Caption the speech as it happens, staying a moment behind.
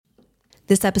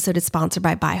This episode is sponsored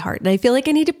by ByHeart, and I feel like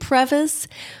I need to preface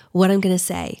what I'm going to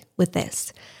say with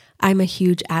this. I'm a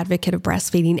huge advocate of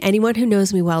breastfeeding. Anyone who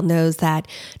knows me well knows that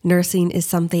nursing is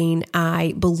something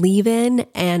I believe in,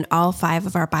 and all 5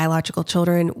 of our biological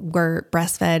children were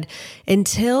breastfed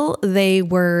until they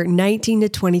were 19 to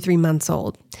 23 months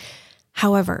old.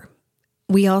 However,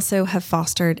 we also have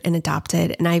fostered and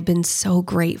adopted, and I've been so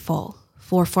grateful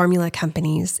for formula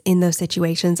companies in those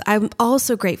situations. I'm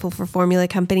also grateful for formula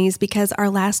companies because our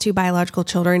last 2 biological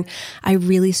children, I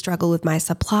really struggled with my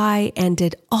supply and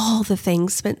did all the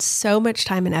things, spent so much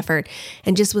time and effort,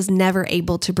 and just was never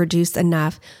able to produce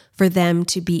enough for them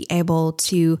to be able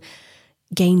to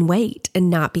gain weight and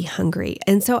not be hungry.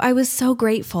 And so I was so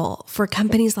grateful for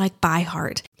companies like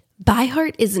ByHeart.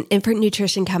 ByHeart is an infant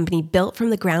nutrition company built from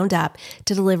the ground up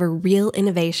to deliver real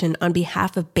innovation on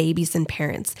behalf of babies and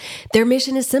parents. Their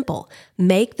mission is simple: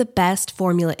 make the best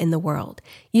formula in the world.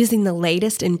 Using the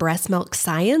latest in breast milk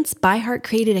science, ByHeart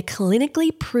created a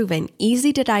clinically proven,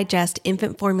 easy-to-digest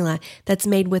infant formula that's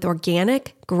made with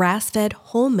organic, grass-fed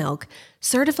whole milk,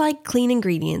 certified clean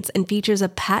ingredients, and features a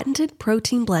patented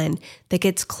protein blend that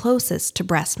gets closest to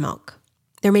breast milk.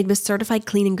 They're made with certified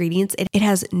clean ingredients. It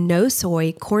has no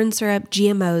soy, corn syrup,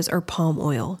 GMOs, or palm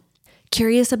oil.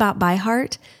 Curious about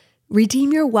ByHeart?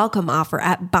 Redeem your welcome offer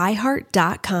at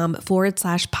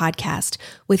byheart.com/podcast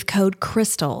with code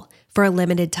CRYSTAL for a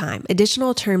limited time.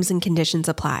 Additional terms and conditions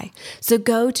apply. So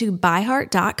go to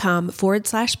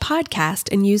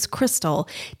byheart.com/podcast and use CRYSTAL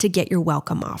to get your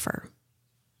welcome offer.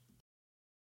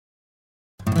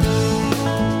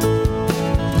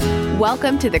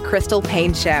 Welcome to the Crystal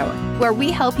Paine Show, where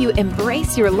we help you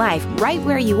embrace your life right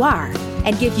where you are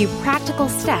and give you practical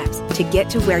steps to get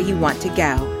to where you want to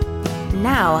go.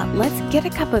 Now, let's get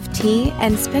a cup of tea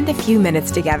and spend a few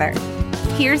minutes together.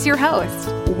 Here's your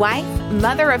host, wife,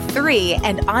 mother of 3,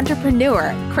 and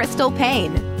entrepreneur, Crystal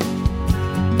Paine.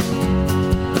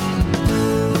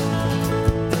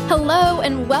 Hello,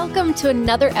 and welcome to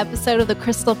another episode of the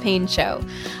Crystal Paine Show.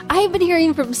 I've been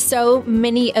hearing from so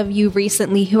many of you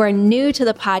recently who are new to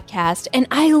the podcast, and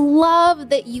I love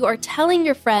that you are telling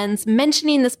your friends,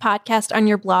 mentioning this podcast on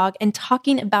your blog, and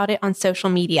talking about it on social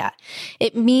media.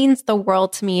 It means the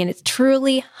world to me, and it's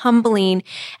truly humbling,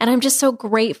 and I'm just so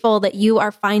grateful that you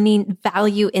are finding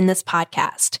value in this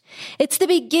podcast. It's the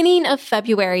beginning of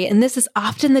February, and this is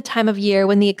often the time of year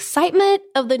when the excitement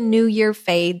of the new year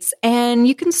fades, and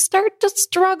you can start to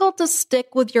struggle to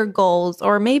stick with your goals,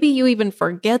 or maybe you even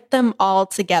forget them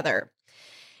altogether.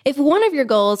 If one of your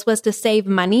goals was to save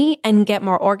money and get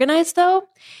more organized, though,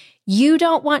 you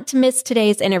don't want to miss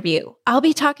today's interview. I'll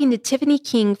be talking to Tiffany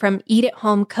King from Eat at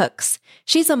Home Cooks.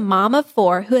 She's a mom of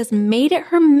 4 who has made it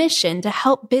her mission to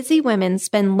help busy women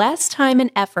spend less time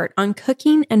and effort on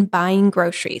cooking and buying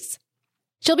groceries.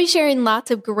 She'll be sharing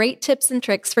lots of great tips and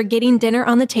tricks for getting dinner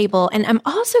on the table, and I'm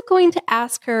also going to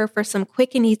ask her for some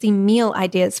quick and easy meal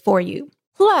ideas for you.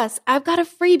 Plus, I've got a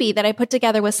freebie that I put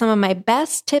together with some of my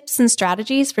best tips and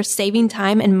strategies for saving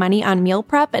time and money on meal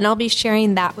prep, and I'll be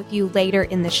sharing that with you later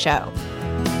in the show.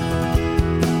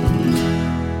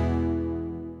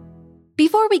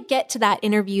 Before we get to that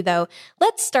interview, though,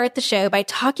 let's start the show by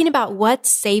talking about what's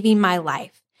saving my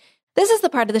life. This is the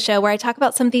part of the show where I talk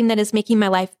about something that is making my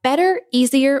life better,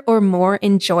 easier, or more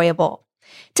enjoyable.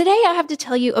 Today, I have to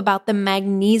tell you about the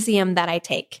magnesium that I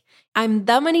take. I'm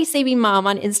The Money Saving Mom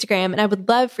on Instagram, and I would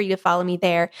love for you to follow me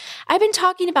there. I've been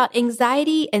talking about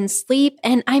anxiety and sleep,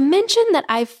 and I mentioned that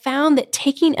I've found that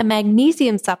taking a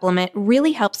magnesium supplement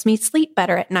really helps me sleep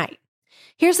better at night.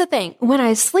 Here's the thing. When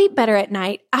I sleep better at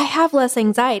night, I have less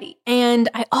anxiety, and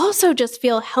I also just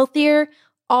feel healthier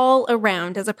all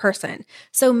around as a person.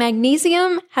 So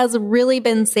magnesium has really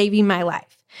been saving my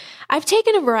life. I've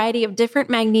taken a variety of different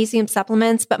magnesium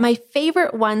supplements, but my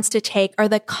favorite ones to take are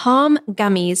the Calm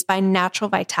Gummies by Natural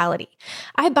Vitality.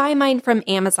 I buy mine from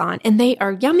Amazon, and they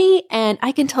are yummy, and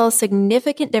I can tell a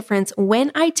significant difference when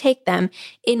I take them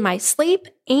in my sleep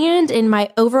and in my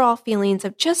overall feelings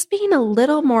of just being a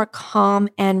little more calm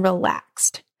and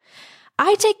relaxed.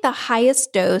 I take the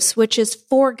highest dose, which is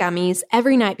 4 gummies,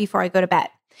 every night before I go to bed.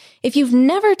 If you've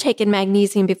never taken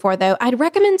magnesium before, though, I'd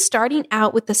recommend starting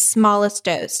out with the smallest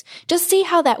dose. Just see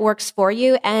how that works for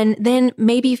you, and then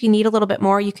maybe if you need a little bit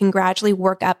more, you can gradually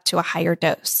work up to a higher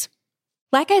dose.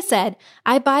 Like I said,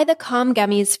 I buy the Calm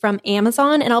Gummies from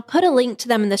Amazon, and I'll put a link to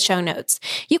them in the show notes.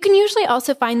 You can usually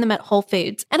also find them at Whole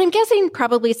Foods, and I'm guessing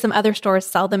probably some other stores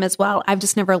sell them as well. I've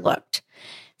just never looked.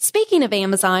 Speaking of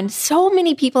Amazon, so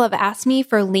many people have asked me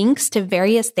for links to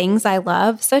various things I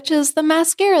love, such as the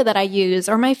mascara that I use,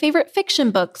 or my favorite fiction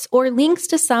books, or links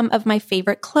to some of my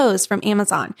favorite clothes from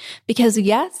Amazon. Because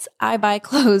yes, I buy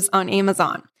clothes on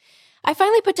Amazon. I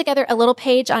finally put together a little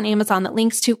page on Amazon that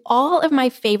links to all of my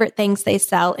favorite things they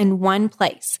sell in one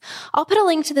place. I'll put a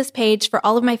link to this page for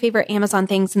all of my favorite Amazon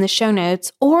things in the show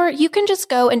notes, or you can just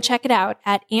go and check it out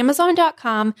at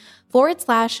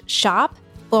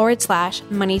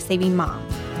amazon.com/shop/money-saving-mom.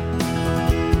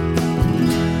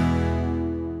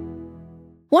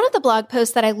 One of the blog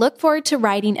posts that I look forward to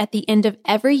writing at the end of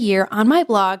every year on my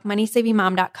blog,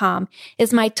 moneysavingmom.com,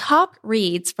 is my top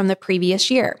reads from the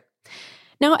previous year.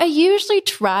 Now, I usually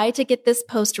try to get this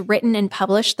post written and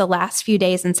published the last few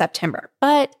days in September,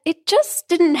 but it just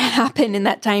didn't happen in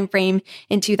that time frame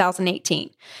in 2018.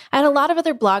 I had a lot of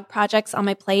other blog projects on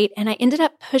my plate, and I ended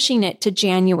up pushing it to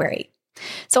January.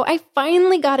 So I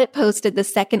finally got it posted the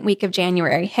second week of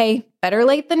January. Hey, better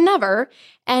late than never.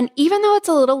 And even though it's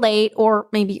a little late, or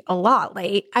maybe a lot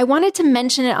late, I wanted to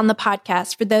mention it on the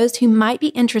podcast for those who might be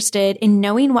interested in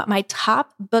knowing what my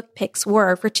top book picks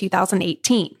were for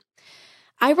 2018.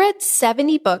 I read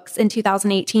 70 books in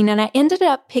 2018, and I ended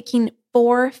up picking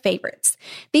 4 favorites.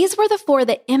 These were the 4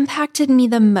 that impacted me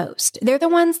the most. They're the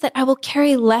ones that I will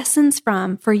carry lessons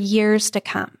from for years to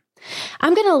come.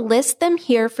 I'm going to list them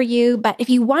here for you, but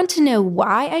if you want to know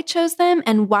why I chose them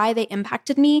and why they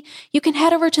impacted me, you can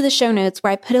head over to the show notes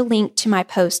where I put a link to my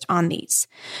post on these.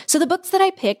 So the books that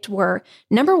I picked were,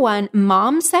 number 1,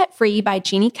 Mom Set Free by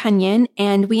Jeannie Cunnion,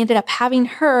 and we ended up having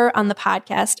her on the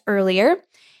podcast earlier.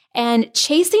 And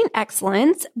Chasing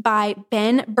Excellence by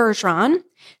Ben Bergeron,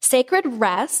 Sacred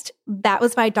Rest, that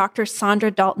was by Dr. Sandra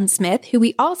Dalton Smith, who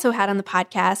we also had on the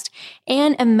podcast,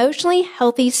 and Emotionally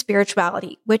Healthy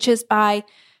Spirituality, which is by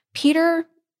Peter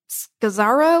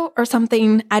Scazzaro or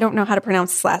something. I don't know how to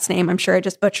pronounce his last name. I'm sure I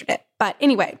just butchered it. But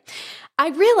anyway, I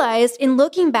realized in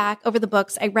looking back over the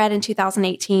books I read in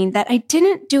 2018 that I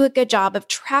didn't do a good job of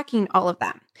tracking all of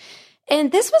them.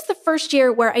 And this was the first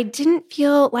year where I didn't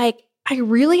feel like I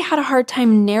really had a hard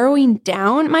time narrowing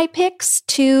down my picks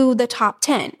to the top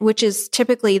 10, which is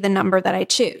typically the number that I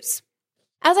choose.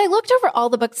 As I looked over all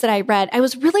the books that I read, I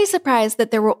was really surprised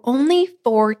that there were only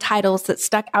 4 titles that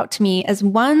stuck out to me as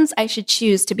ones I should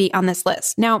choose to be on this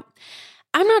list. Now,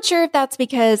 I'm not sure if that's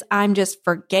because I'm just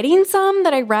forgetting some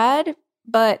that I read,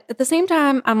 but at the same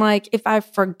time, I'm like, if I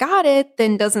forgot it,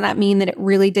 then doesn't that mean that it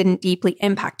really didn't deeply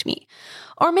impact me?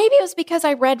 Or maybe it was because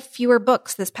I read fewer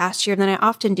books this past year than I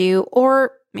often do,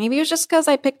 or maybe it was just because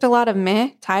I picked a lot of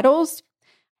meh titles.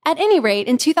 At any rate,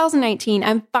 in 2019,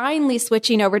 I'm finally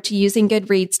switching over to using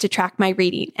Goodreads to track my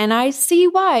reading, and I see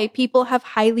why people have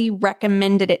highly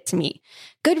recommended it to me.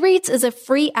 Goodreads is a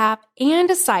free app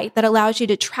and a site that allows you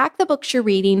to track the books you're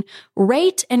reading,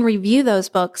 rate and review those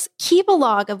books, keep a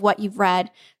log of what you've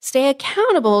read, stay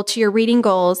accountable to your reading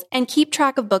goals, and keep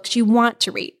track of books you want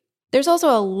to read. There's also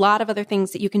a lot of other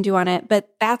things that you can do on it, but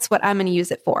that's what I'm going to use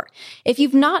it for. If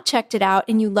you've not checked it out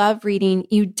and you love reading,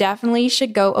 you definitely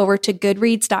should go over to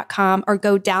goodreads.com or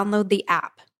go download the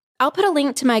app. I'll put a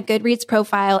link to my Goodreads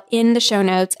profile in the show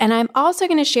notes, and I'm also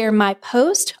going to share my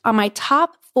post on my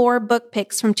top 4 book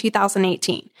picks from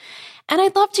 2018. And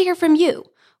I'd love to hear from you.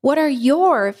 What are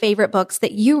your favorite books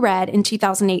that you read in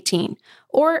 2018?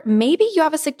 Or maybe you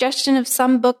have a suggestion of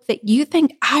some book that you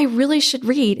think I really should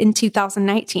read in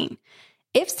 2019.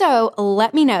 If so,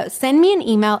 let me know. Send me an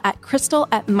email at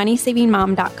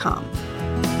crystal@moneysavingmom.com.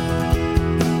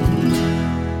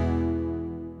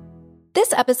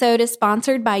 This episode is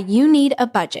sponsored by You Need a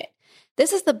Budget.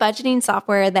 This is the budgeting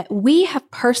software that we have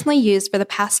personally used for the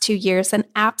past 2 years and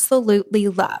absolutely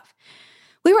love.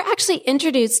 We were actually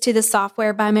introduced to the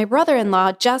software by my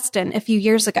brother-in-law, Justin, a few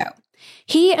years ago.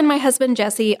 He and my husband,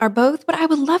 Jesse, are both what I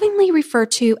would lovingly refer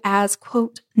to as,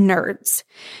 quote, nerds.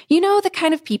 You know, the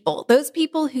kind of people, those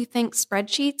people who think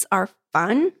spreadsheets are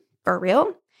fun, for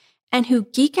real, and who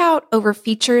geek out over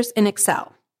features in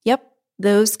Excel. Yep,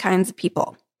 those kinds of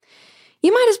people.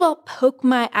 You might as well poke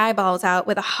my eyeballs out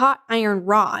with a hot iron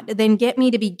rod than get me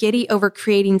to be giddy over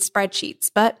creating spreadsheets,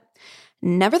 but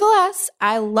nevertheless,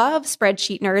 I love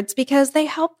spreadsheet nerds because they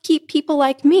help keep people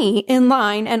like me in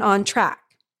line and on track.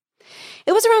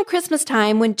 It was around Christmas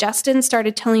time when Justin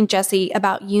started telling Jesse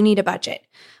about You Need a Budget,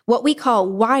 what we call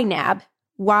YNAB,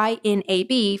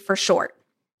 Y-N-A-B for short.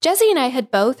 Jesse and I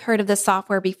had both heard of this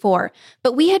software before,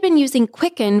 but we had been using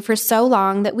Quicken for so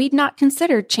long that we'd not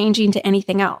considered changing to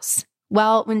anything else.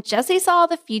 Well, when Jesse saw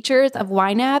the features of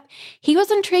YNAB, he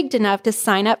was intrigued enough to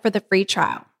sign up for the free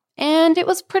trial. And it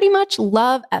was pretty much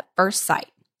love at first sight.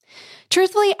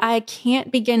 Truthfully, I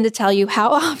can't begin to tell you how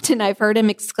often I've heard him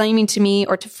exclaiming to me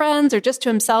or to friends or just to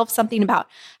himself something about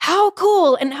how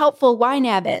cool and helpful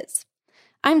YNAB is.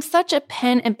 I'm such a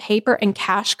pen and paper and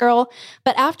cash girl,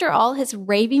 but after all his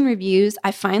raving reviews,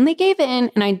 I finally gave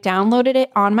in and I downloaded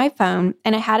it on my phone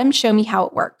and I had him show me how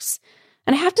it works.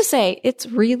 And I have to say, it's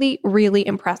really, really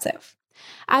impressive.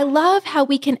 I love how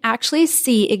we can actually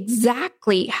see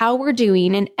exactly how we're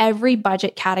doing in every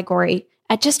budget category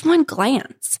at just one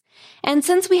glance. And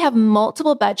since we have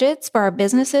multiple budgets for our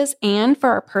businesses and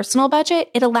for our personal budget,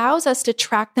 it allows us to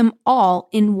track them all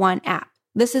in one app.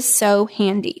 This is so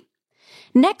handy.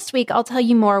 Next week, I'll tell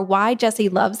you more why Jesse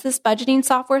loves this budgeting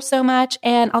software so much,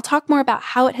 and I'll talk more about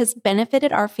how it has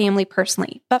benefited our family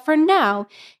personally. But for now,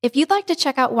 if you'd like to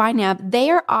check out YNAB, they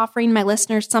are offering my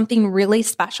listeners something really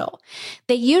special.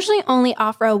 They usually only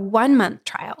offer a 1-month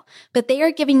trial, but they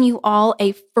are giving you all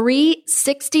a free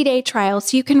 60-day trial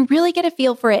so you can really get a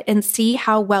feel for it and see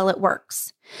how well it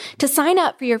works. To sign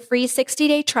up for your free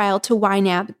 60-day trial to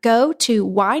YNAB, go to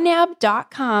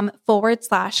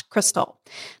ynab.com/crystal.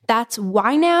 That's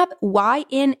YNAB,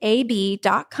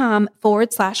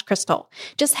 YNAB.com/crystal.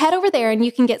 Just head over there and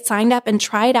you can get signed up and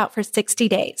try it out for 60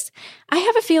 days. I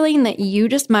have a feeling that you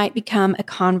just might become a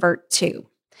convert too.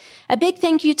 A big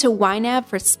thank you to YNAB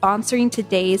for sponsoring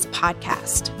today's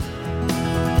podcast.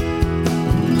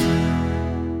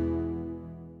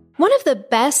 One of the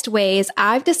best ways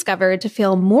I've discovered to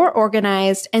feel more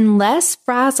organized and less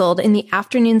frazzled in the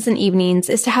afternoons and evenings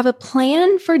is to have a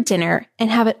plan for dinner and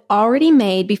have it already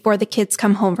made before the kids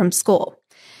come home from school.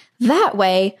 That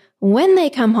way, when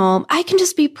they come home, I can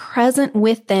just be present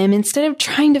with them instead of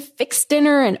trying to fix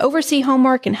dinner and oversee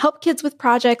homework and help kids with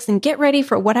projects and get ready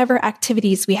for whatever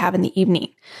activities we have in the evening.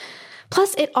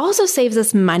 Plus, it also saves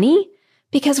us money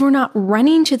because we're not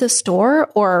running to the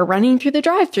store or running through the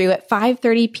drive-thru at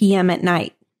 5:30 p.m. at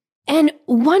night. And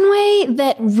one way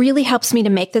that really helps me to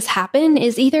make this happen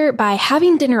is either by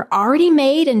having dinner already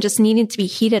made and just needing to be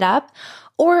heated up,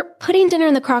 or putting dinner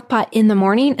in the crock pot in the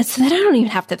morning so that I don't even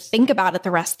have to think about it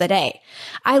the rest of the day.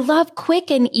 I love quick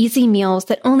and easy meals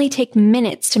that only take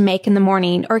minutes to make in the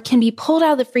morning or can be pulled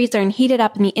out of the freezer and heated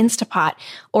up in the Instapot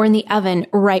or in the oven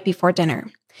right before dinner.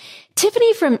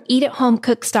 Tiffany from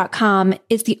EatAtHomeCooks.com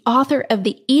is the author of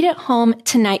the Eat at Home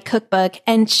Tonight cookbook,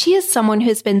 and she is someone who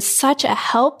has been such a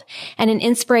help and an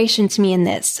inspiration to me in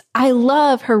this. I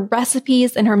love her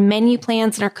recipes and her menu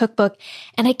plans in her cookbook,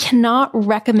 and I cannot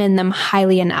recommend them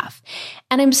highly enough.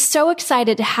 And I'm so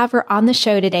excited to have her on the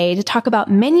show today to talk about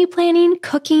menu planning,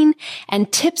 cooking, and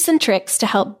tips and tricks to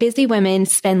help busy women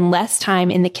spend less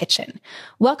time in the kitchen.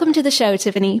 Welcome to the show,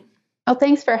 Tiffany. Oh,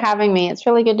 thanks for having me. It's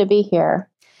really good to be here.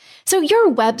 So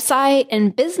your website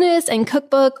and business and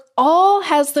cookbook all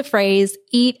has the phrase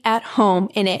eat at home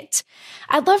in it.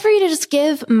 I'd love for you to just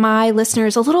give my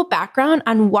listeners a little background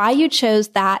on why you chose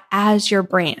that as your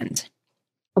brand.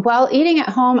 Well, eating at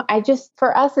home,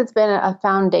 for us, it's been a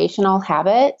foundational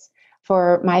habit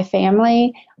for my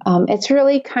family. It's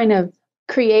really kind of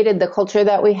created the culture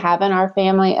that we have in our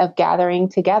family of gathering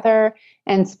together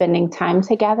and spending time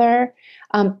together.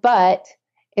 But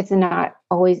it's not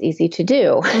always easy to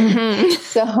do. Mm-hmm.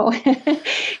 So,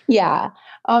 yeah.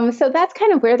 So that's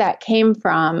kind of where that came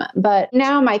from. But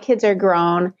now my kids are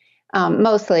grown,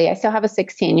 mostly. I still have a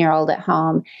 16-year-old at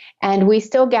home, and we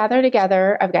still gather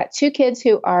together. I've got 2 kids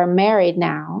who are married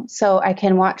now, so I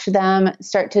can watch them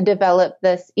start to develop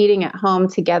this eating at home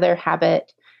together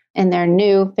habit in their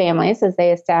new families as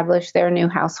they establish their new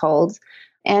households.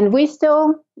 And we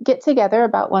still get together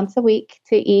about once a week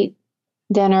to eat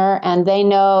dinner, and they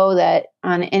know that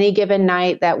on any given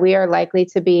night that we are likely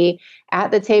to be at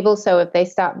the table. So if they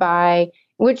stop by,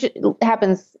 which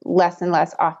happens less and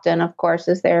less often, of course,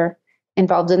 as they're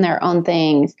involved in their own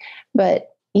things.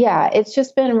 But yeah, it's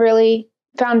just been really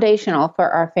foundational for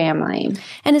our family.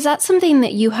 And is that something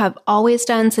that you have always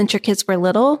done since your kids were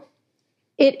little?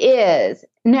 It is.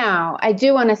 Now, I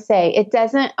do want to say it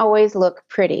doesn't always look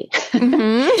pretty.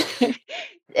 Mm-hmm.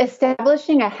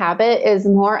 Establishing a habit is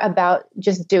more about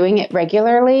just doing it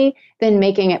regularly than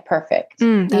making it perfect.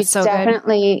 That's so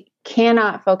definitely good.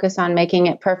 Cannot focus on making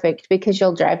it perfect because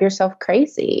you'll drive yourself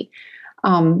crazy.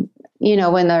 When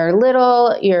they're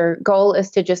little, your goal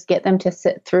is to just get them to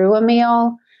sit through a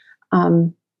meal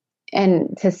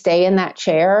and to stay in that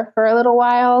chair for a little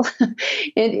while.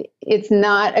 It's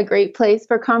not a great place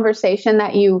for conversation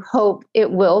that you hope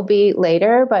it will be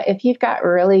later. But if you've got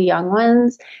really young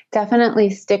ones, definitely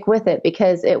stick with it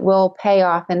because it will pay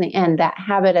off in the end. That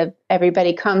habit of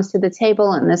everybody comes to the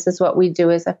table and this is what we do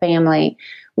as a family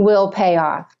will pay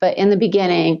off. But in the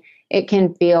beginning, it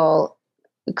can feel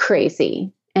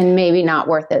crazy and maybe not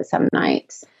worth it some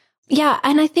nights. Yeah.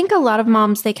 And I think a lot of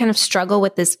moms, they kind of struggle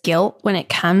with this guilt when it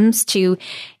comes to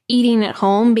eating at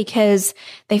home because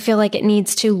they feel like it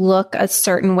needs to look a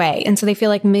certain way. And so they feel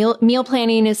like meal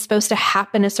planning is supposed to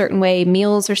happen a certain way.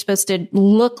 Meals are supposed to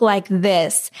look like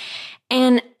this.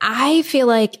 And I feel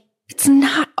like it's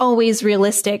not always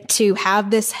realistic to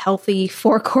have this healthy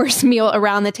 4-course meal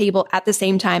around the table at the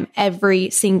same time every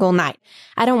single night.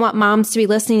 I don't want moms to be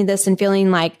listening to this and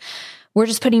feeling like we're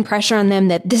just putting pressure on them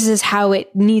that this is how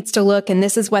it needs to look and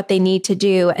this is what they need to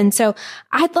do. And so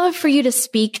I'd love for you to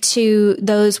speak to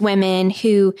those women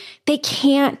who they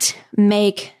can't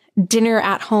make dinner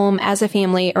at home as a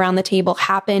family around the table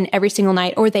happen every single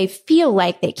night, or they feel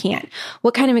like they can't.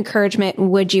 What kind of encouragement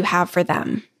would you have for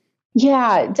them?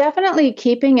 Yeah, definitely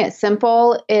keeping it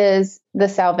simple is the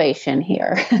salvation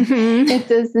here. Mm-hmm. It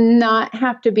does not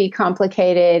have to be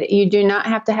complicated. You do not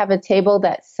have to have a table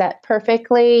that's set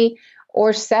perfectly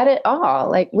or set at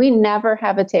all. Like, we never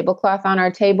have a tablecloth on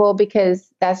our table because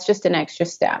that's just an extra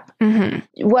step.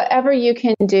 Mm-hmm. Whatever you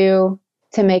can do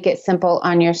to make it simple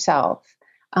on yourself.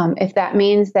 If that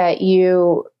means that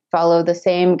you follow the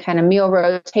same kind of meal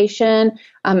rotation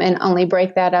and only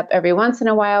break that up every once in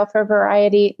a while for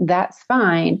variety, that's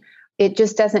fine. It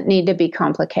just doesn't need to be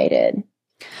complicated.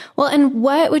 Well, and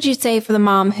what would you say for the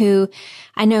mom who,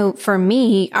 I know for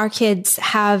me, our kids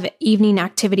have evening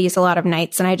activities a lot of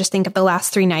nights. And I just think of the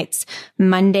last 3 nights,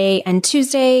 Monday and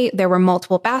Tuesday, there were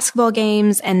multiple basketball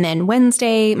games. And then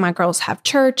Wednesday, my girls have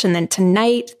church. And then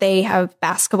tonight they have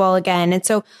basketball again. And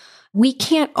so we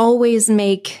can't always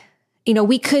make,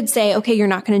 we could say, okay, you're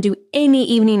not going to do any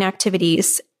evening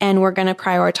activities and we're going to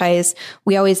prioritize.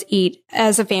 We always eat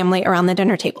as a family around the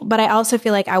dinner table. But I also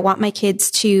feel like I want my kids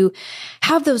to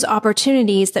have those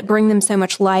opportunities that bring them so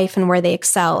much life and where they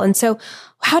excel. And so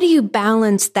how do you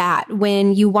balance that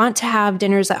when you want to have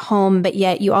dinners at home, but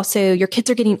yet your kids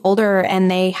are getting older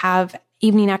and they have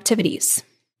evening activities?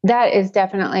 That is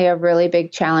definitely a really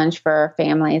big challenge for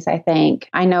families, I think.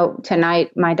 I know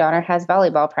tonight my daughter has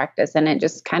volleyball practice and it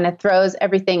just kind of throws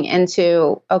everything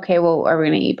into, okay, well, are we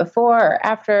going to eat before or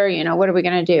after? What are we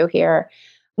going to do here?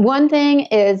 One thing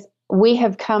is we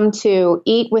have come to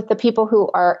eat with the people who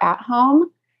are at home.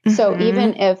 Mm-hmm. So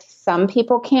even if some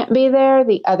people can't be there,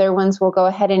 the other ones will go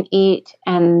ahead and eat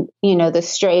and, the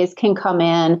strays can come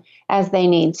in as they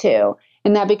need to.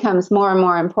 And that becomes more and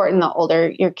more important the older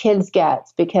your kids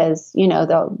get because,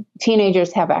 the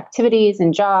teenagers have activities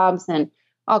and jobs and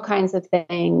all kinds of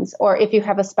things. Or if you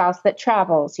have a spouse that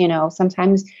travels,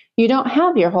 sometimes you don't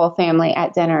have your whole family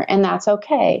at dinner and that's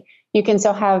okay. You can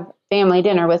still have family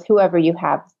dinner with whoever you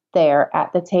have there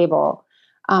at the table.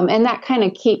 And that kind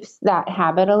of keeps that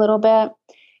habit a little bit.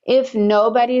 If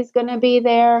nobody's going to be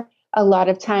there, a lot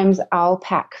of times I'll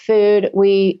pack food.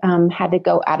 We had to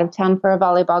go out of town for a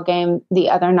volleyball game the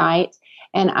other night,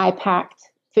 and I packed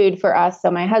food for us.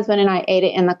 So my husband and I ate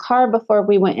it in the car before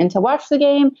we went in to watch the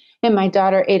game, and my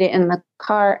daughter ate it in the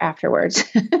car afterwards.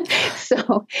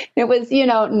 So it was,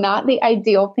 not the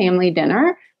ideal family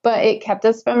dinner, but it kept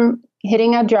us from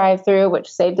hitting a drive-through, which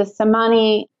saved us some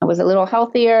money. It was a little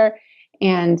healthier.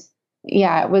 And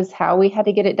yeah, it was how we had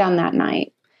to get it done that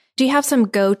night. Do you have some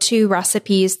go-to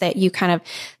recipes that you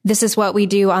this is what we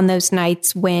do on those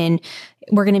nights when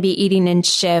we're going to be eating in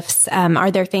shifts?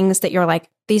 Are there things that you're like,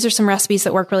 these are some recipes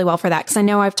that work really well for that? Because I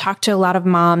know I've talked to a lot of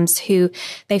moms who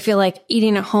they feel like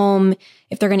eating at home,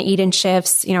 if they're going to eat in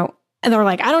shifts, and they're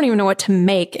like, I don't even know what to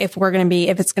make if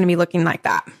it's going to be looking like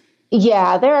that.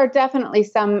 Yeah, there are definitely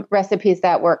some recipes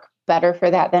that work better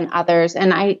for that than others.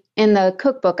 And in the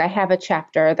cookbook, I have a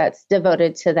chapter that's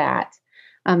devoted to that.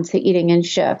 To eating in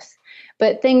shifts.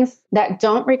 But things that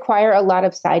don't require a lot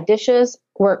of side dishes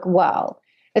work well,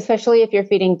 especially if you're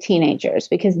feeding teenagers,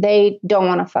 because they don't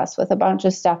want to fuss with a bunch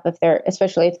of stuff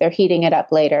especially if they're heating it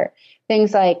up later.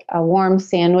 Things like a warm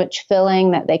sandwich filling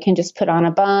that they can just put on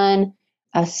a bun,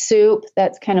 a soup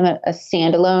that's kind of a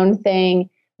standalone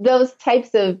thing. Those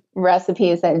types of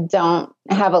recipes that don't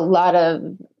have a lot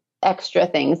of extra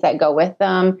things that go with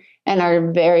them and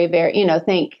are very, very,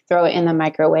 throw it in the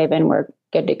microwave and we're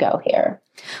good to go here.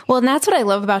 Well, and that's what I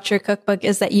love about your cookbook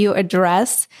is that you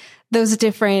address those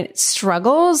different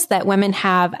struggles that women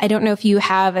have. I don't know if you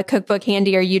have a cookbook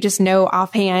handy or you just know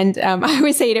offhand. I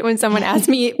always hate it when someone asks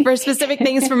me for specific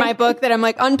things for my book that I'm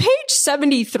like, on page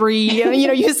 73,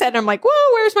 you said, I'm like,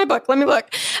 whoa, where's my book? Let me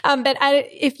look. But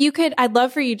if you could, I'd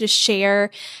love for you to share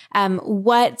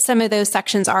what some of those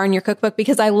sections are in your cookbook,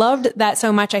 because I loved that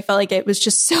so much. I felt like it was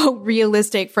just so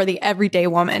realistic for the everyday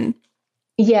woman.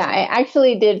 Yeah, I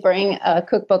actually did bring a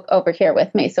cookbook over here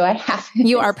with me, so I have it.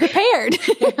 You are prepared.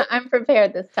 Yeah, I'm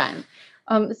prepared this time.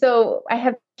 So I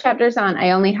have chapters on,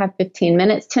 I only have 15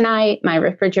 minutes tonight. My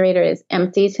refrigerator is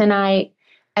empty tonight.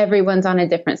 everyone's on a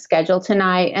different schedule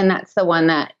tonight. And that's the one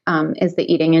that is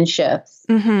the eating in shifts.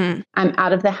 I'm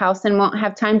out of the house and won't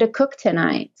have time to cook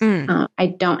tonight. I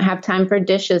don't have time for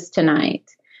dishes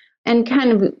tonight. And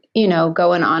kind of,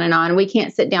 going on and on. We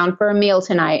can't sit down for a meal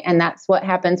tonight. And that's what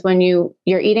happens when you're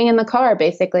eating in the car,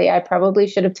 basically. I probably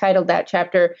should have titled that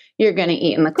chapter, You're Going to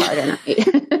Eat in the Car Tonight.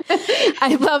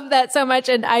 I love that so much.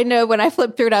 And I know when I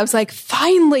flipped through it, I was like,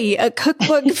 finally, a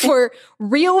cookbook for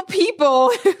real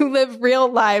people who live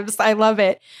real lives. I love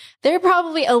it. There are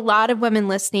probably a lot of women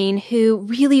listening who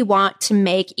really want to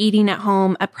make eating at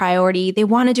home a priority. They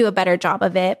want to do a better job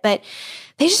of it, but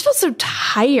they just feel so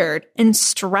tired and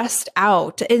stressed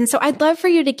out. And so I'd love for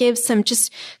you to give some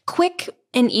just quick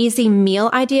and easy meal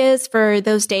ideas for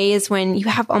those days when you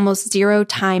have almost zero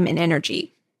time and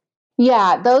energy.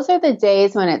 Yeah, those are the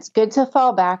days when it's good to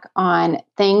fall back on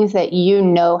things that you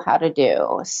know how to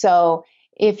do. So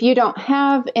if you don't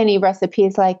have any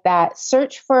recipes like that,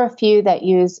 search for a few that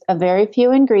use a very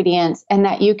few ingredients and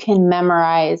that you can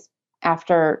memorize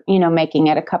after, making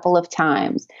it a couple of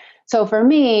times. So for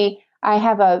me, I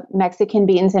have a Mexican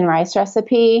beans and rice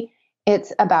recipe.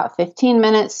 It's about 15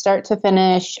 minutes start to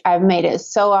finish. I've made it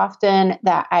so often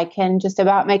that I can just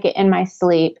about make it in my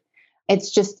sleep.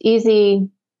 It's just easy,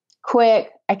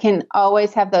 quick. I can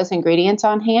always have those ingredients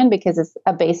on hand because it's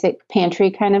a basic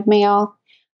pantry kind of meal.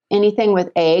 Anything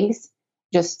with eggs,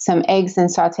 just some eggs and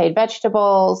sauteed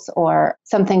vegetables or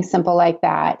something simple like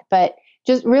that. But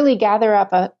just really gather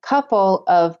up a couple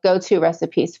of go-to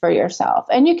recipes for yourself.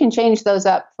 And you can change those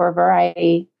up for a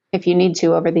variety if you need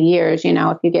to over the years,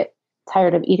 if you get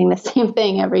tired of eating the same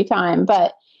thing every time.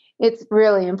 But it's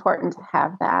really important to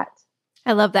have that.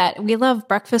 I love that. We love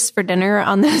breakfast for dinner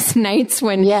on those nights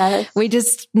when we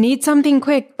just need something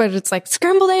quick, but it's like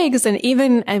scrambled eggs.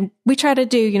 And we try to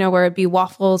do, where it'd be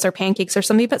waffles or pancakes or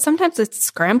something, but sometimes it's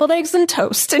scrambled eggs and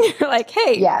toast. And you're like,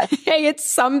 hey, it's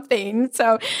something.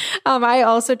 So I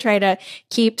also try to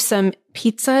keep some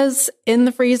pizzas in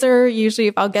the freezer. Usually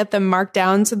if I'll get them marked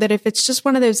down so that if it's just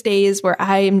one of those days where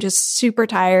I am just super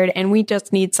tired and we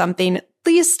just need something,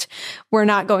 least we're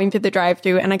not going through the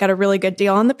drive-thru, and I got a really good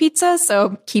deal on the pizza.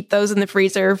 So keep those in the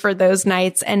freezer for those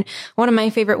nights. And one of my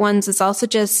favorite ones is also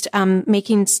just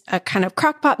making a kind of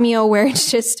crock pot meal where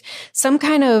it's just some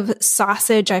kind of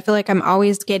sausage. I feel like I'm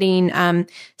always getting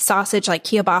sausage like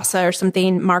kielbasa or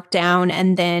something marked down.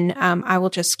 And then I will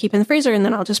just keep in the freezer, and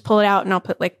then I'll just pull it out and I'll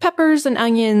put like peppers and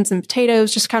onions and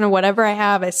potatoes, just kind of whatever I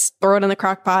have. I throw it in the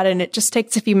crock pot and it just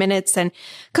takes a few minutes and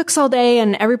cooks all day.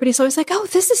 And everybody's always like, oh,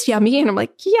 this is yummy. And I'm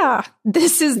like, yeah,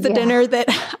 this is the dinner that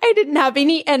I didn't have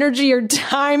any energy or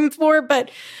time for,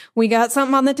 but we got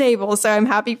something on the table. So I'm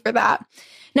happy for that.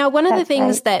 Now, one of the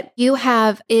things that you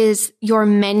have is your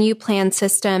menu plan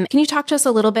system. Can you talk to us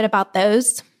a little bit about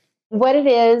those? What it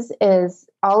is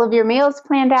all of your meals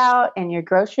planned out and your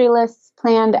grocery lists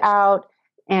planned out,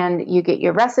 and you get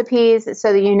your recipes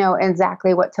so that you know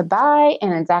exactly what to buy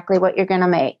and exactly what you're going to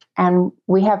make. And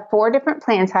we have 4 different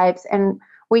plan types, and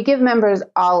we give members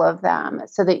all of them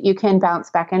so that you can bounce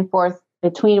back and forth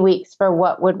between weeks for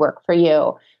what would work for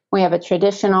you. We have a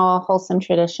wholesome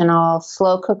traditional,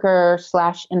 slow cooker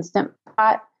 / instant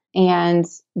pot, and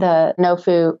the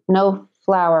no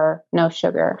flour, no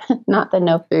sugar, not the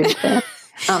no food thing.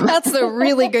 That's the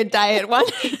really good diet one.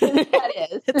 That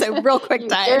is. It's a real quick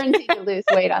diet. Guaranteed to lose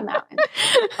weight on that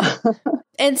one.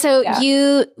 And so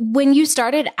when you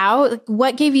started out,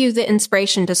 what gave you the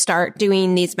inspiration to start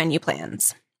doing these menu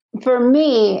plans? For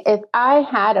me, if I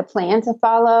had a plan to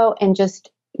follow and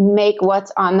just make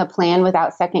what's on the plan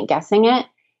without second guessing it,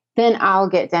 then I'll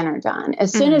get dinner done.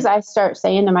 As soon as I start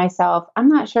saying to myself, I'm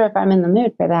not sure if I'm in the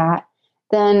mood for that,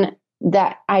 then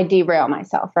that I derail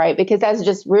myself, right? Because that's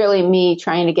just really me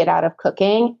trying to get out of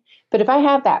cooking. But if I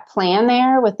have that plan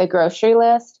there with the grocery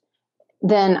list,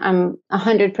 then I'm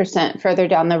 100% further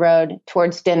down the road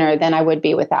towards dinner than I would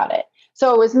be without it.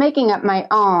 So I was making up my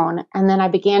own, and then I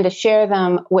began to share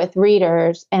them with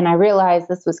readers, and I realized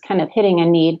this was kind of hitting a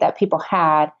need that people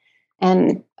had.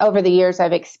 And over the years,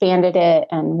 I've expanded it,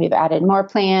 and we've added more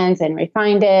plans and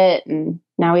refined it. And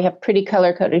now we have pretty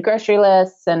color-coded grocery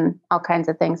lists and all kinds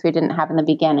of things we didn't have in the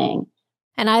beginning.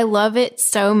 And I love it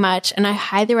so much. And I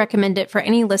highly recommend it for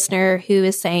any listener who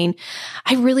is saying,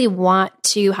 I really want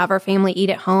to have our family eat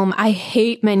at home. I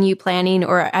hate menu planning,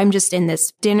 or I'm just in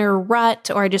this dinner rut,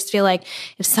 or I just feel like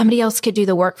if somebody else could do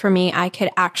the work for me, I could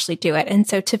actually do it. And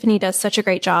so Tiffany does such a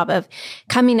great job of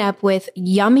coming up with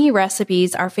yummy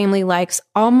recipes. Our family likes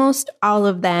almost all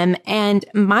of them. And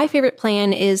my favorite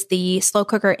plan is the slow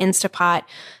cooker Instapot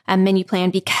menu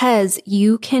plan, because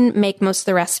you can make most of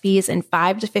the recipes in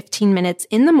 5 to 15 minutes minutes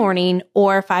in the morning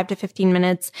or 5 to 15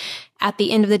 minutes at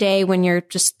the end of the day when you're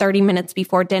just 30 minutes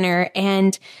before dinner.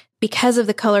 And because of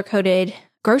the color-coded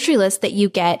grocery list that you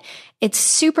get, it's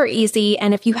super easy.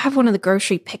 And if you have one of the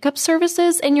grocery pickup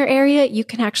services in your area, you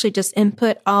can actually just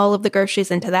input all of the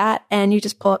groceries into that, and you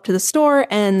just pull up to the store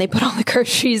and they put all the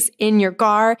groceries in your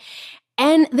car.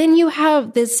 And then you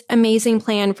have this amazing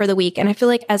plan for the week. And I feel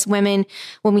like as women,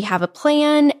 when we have a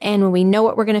plan and when we know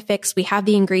what we're going to fix, we have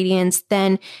the ingredients,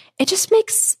 then it just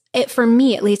makes it, for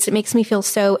me at least, it makes me feel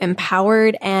so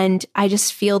empowered. And I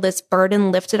just feel this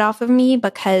burden lifted off of me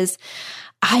because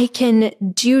I can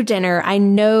do dinner. I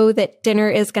know that dinner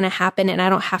is going to happen and I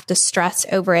don't have to stress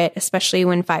over it, especially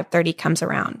when 5:30 comes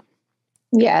around.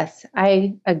 Yes,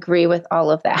 I agree with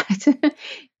all of that.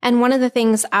 And one of the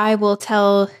things I will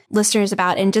tell listeners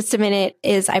about in just a minute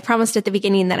is I promised at the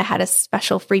beginning that I had a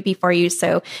special freebie for you.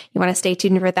 So you want to stay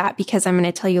tuned for that because I'm going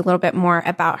to tell you a little bit more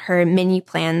about her menu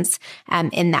plans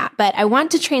in that. But I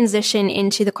want to transition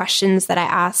into the questions that I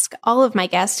ask all of my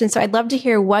guests. And so I'd love to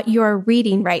hear what you're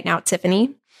reading right now,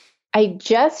 Tiffany. I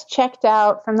just checked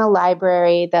out from the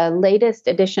library the latest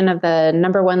edition of the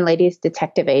 #1 Ladies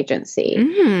Detective Agency.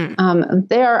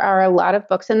 There are a lot of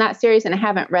books in that series, and I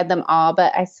haven't read them all,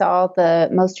 but I saw the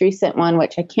most recent one,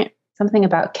 which something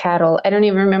about cattle. I don't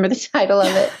even remember the title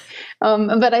of it,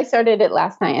 but I started it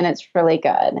last night, and it's really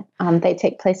good. They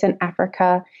take place in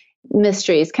Africa.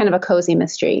 Mysteries, kind of a cozy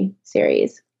mystery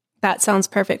series. That sounds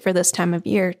perfect for this time of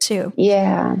year, too.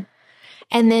 Yeah.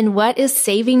 And then what is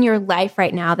saving your life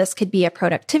right now? This could be a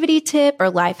productivity tip or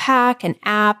life hack, an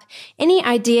app, any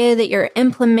idea that you're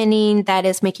implementing that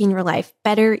is making your life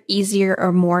better, easier,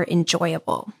 or more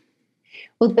enjoyable.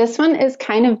 Well, this one is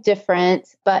kind of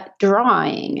different, but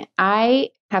drawing. I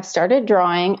have started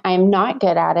drawing. I'm not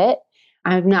good at it.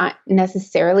 I'm not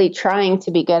necessarily trying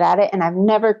to be good at it. And I've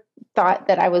never thought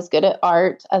that I was good at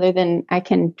art other than I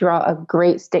can draw a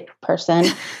great stick person.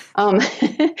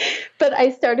 But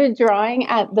I started drawing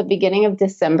at the beginning of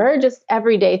December, just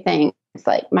everyday things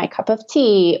like my cup of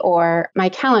tea or my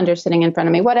calendar sitting in front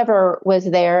of me, whatever was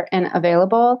there and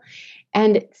available.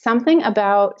 And something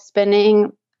about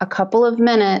spending a couple of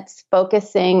minutes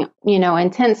focusing,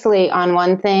 intensely on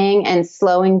one thing and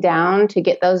slowing down to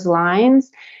get those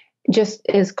lines just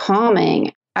is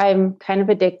calming. I'm kind of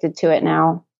addicted to it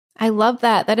now. I love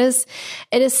that. It is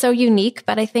so unique,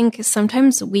 but I think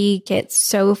sometimes we get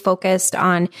so focused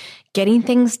on getting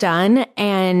things done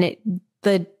and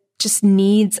the just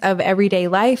needs of everyday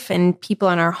life and people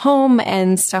in our home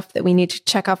and stuff that we need to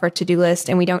check off our to-do list.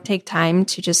 And we don't take time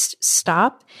to just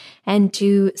stop and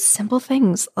do simple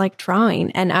things like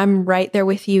drawing. And I'm right there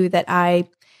with you that I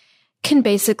can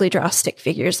basically draw stick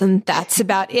figures and that's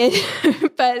about it.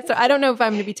 But so I don't know if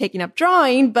I'm going to be taking up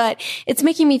drawing, but it's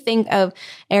making me think of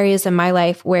areas in my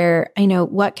life where I know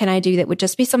what can I do that would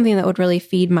just be something that would really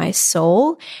feed my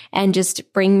soul and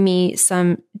just bring me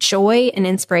some joy and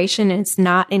inspiration. And it's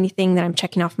not anything that I'm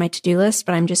checking off my to-do list,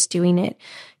 but I'm just doing it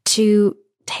to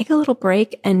take a little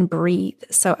break and breathe.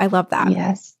 So I love that.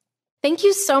 Yes. Thank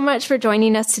you so much for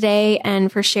joining us today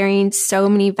and for sharing so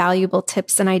many valuable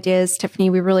tips and ideas, Tiffany.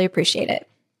 We really appreciate it.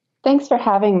 Thanks for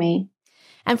having me.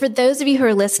 And for those of you who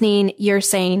are listening, you're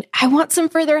saying, I want some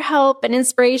further help and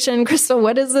inspiration. Crystal,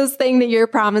 what is this thing that you're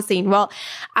promising? Well,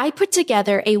 I put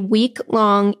together a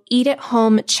week-long Eat at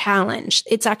Home challenge.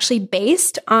 It's actually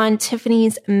based on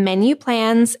Tiffany's menu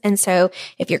plans. And so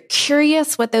if you're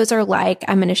curious what those are like,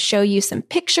 I'm going to show you some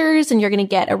pictures and you're going to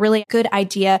get a really good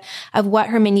idea of what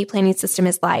her menu planning system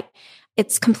is like.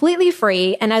 It's completely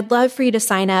free, and I'd love for you to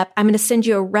sign up. I'm going to send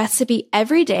you a recipe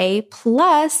every day,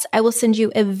 plus I will send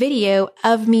you a video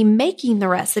of me making the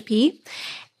recipe,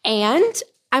 and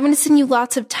I'm going to send you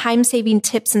lots of time-saving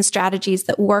tips and strategies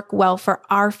that work well for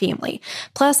our family.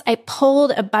 Plus, I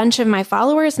polled a bunch of my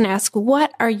followers and asked,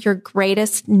 what are your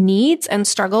greatest needs and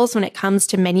struggles when it comes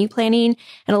to menu planning?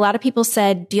 And a lot of people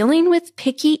said dealing with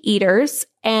picky eaters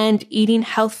and eating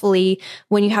healthfully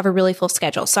when you have a really full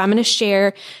schedule. So I'm going to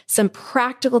share some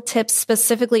practical tips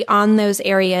specifically on those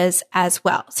areas as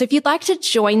well. So if you'd like to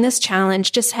join this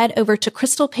challenge, just head over to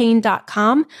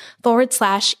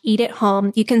crystalpaine.com/eat at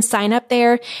home. You can sign up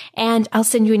there and I'll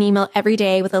send you an email every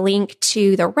day with a link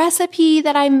to the recipe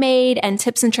that I made and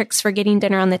tips and tricks for getting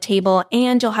dinner on the table.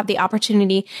 And you'll have the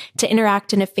opportunity to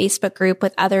interact in a Facebook group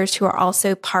with others who are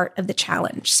also part of the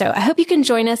challenge. So I hope you can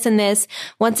join us in this.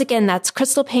 Once again, that's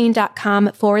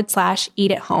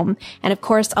crystalpaine.com/eat at home. And of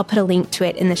course, I'll put a link to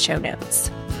it in the show notes.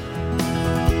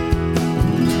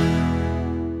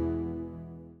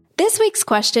 This week's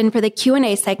question for the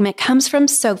Q&A segment comes from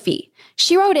Sophie.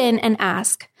 She wrote in and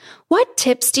asked, what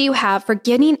tips do you have for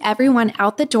getting everyone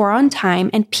out the door on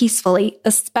time and peacefully,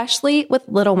 especially with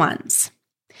little ones?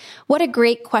 What a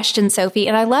great question, Sophie.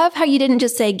 And I love how you didn't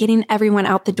just say getting everyone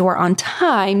out the door on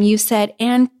time. You said,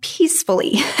 and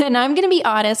peacefully. And I'm going to be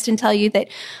honest and tell you that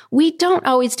we don't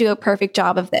always do a perfect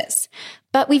job of this.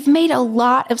 But we've made a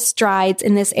lot of strides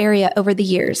in this area over the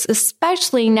years,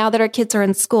 especially now that our kids are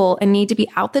in school and need to be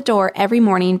out the door every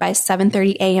morning by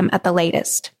 7:30 a.m. at the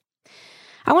latest.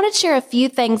 I want to share a few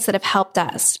things that have helped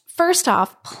us. First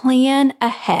off, plan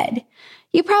ahead.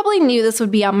 You probably knew this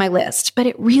would be on my list, but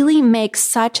it really makes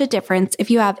such a difference if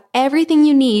you have everything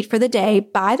you need for the day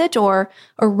by the door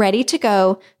or ready to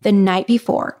go the night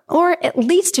before, or at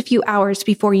least a few hours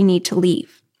before you need to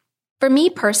leave. For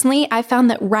me personally, I found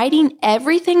that writing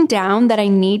everything down that I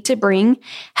need to bring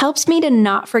helps me to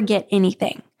not forget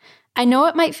anything. I know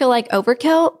it might feel like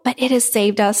overkill, but it has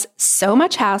saved us so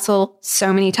much hassle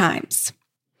so many times.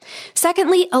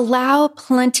 Secondly, allow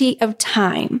plenty of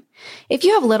time. If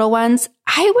you have little ones,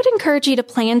 I would encourage you to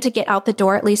plan to get out the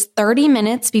door at least 30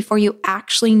 minutes before you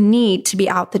actually need to be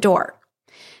out the door.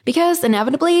 Because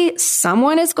inevitably,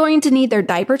 someone is going to need their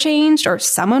diaper changed or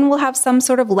someone will have some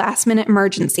sort of last-minute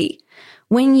emergency.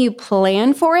 When you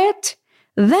plan for it,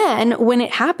 then when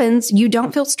it happens, you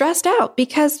don't feel stressed out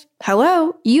because,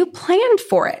 hello, you planned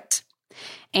for it.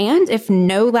 And if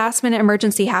no last-minute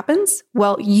emergency happens,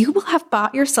 well, you will have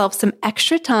bought yourself some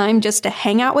extra time just to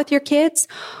hang out with your kids,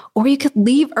 or you could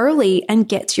leave early and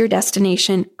get to your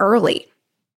destination early.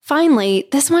 Finally,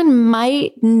 this one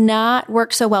might not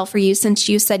work so well for you since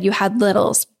you said you had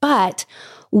littles, but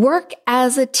work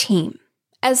as a team.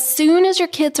 As soon as your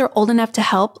kids are old enough to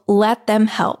help, let them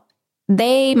help.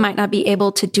 They might not be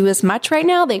able to do as much right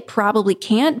now. They probably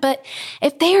can't. But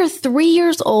if they are 3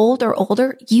 years old or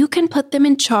older, you can put them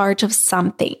in charge of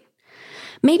something.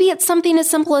 Maybe it's something as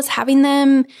simple as having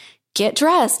them get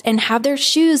dressed and have their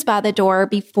shoes by the door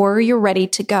before you're ready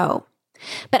to go.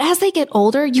 But as they get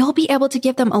older, you'll be able to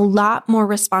give them a lot more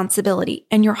responsibility.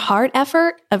 And your hard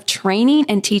effort of training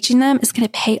and teaching them is going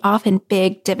to pay off in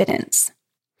big dividends.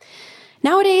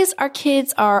 Nowadays, our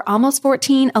kids are almost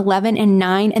 14, 11, and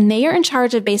 9, and they are in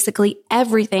charge of basically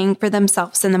everything for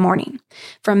themselves in the morning.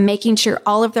 From making sure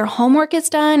all of their homework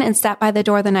is done and sat by the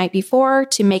door the night before,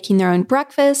 to making their own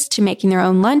breakfast, to making their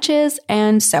own lunches,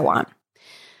 and so on.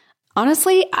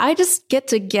 Honestly, I just get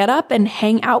to get up and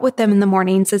hang out with them in the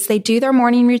mornings as they do their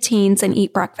morning routines and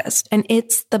eat breakfast, and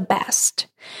it's the best.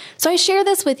 So I share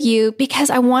this with you because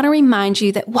I want to remind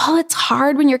you that while it's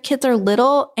hard when your kids are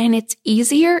little and it's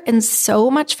easier and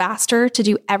so much faster to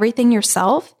do everything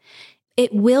yourself,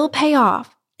 it will pay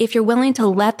off if you're willing to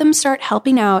let them start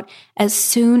helping out as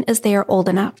soon as they are old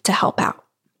enough to help out.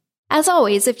 As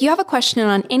always, if you have a question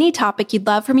on any topic you'd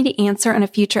love for me to answer in a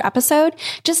future episode,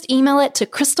 just email it to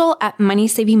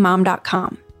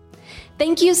crystal@moneysavingmom.com.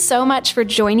 Thank you so much for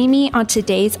joining me on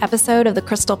today's episode of The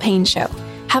Crystal Paine Show.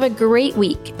 Have a great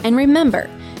week. And remember,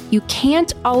 you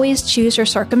can't always choose your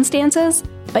circumstances,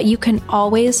 but you can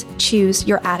always choose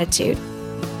your attitude.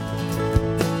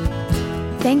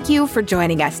 Thank you for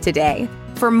joining us today.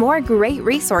 For more great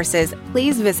resources,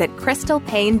 please visit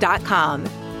crystalpaine.com.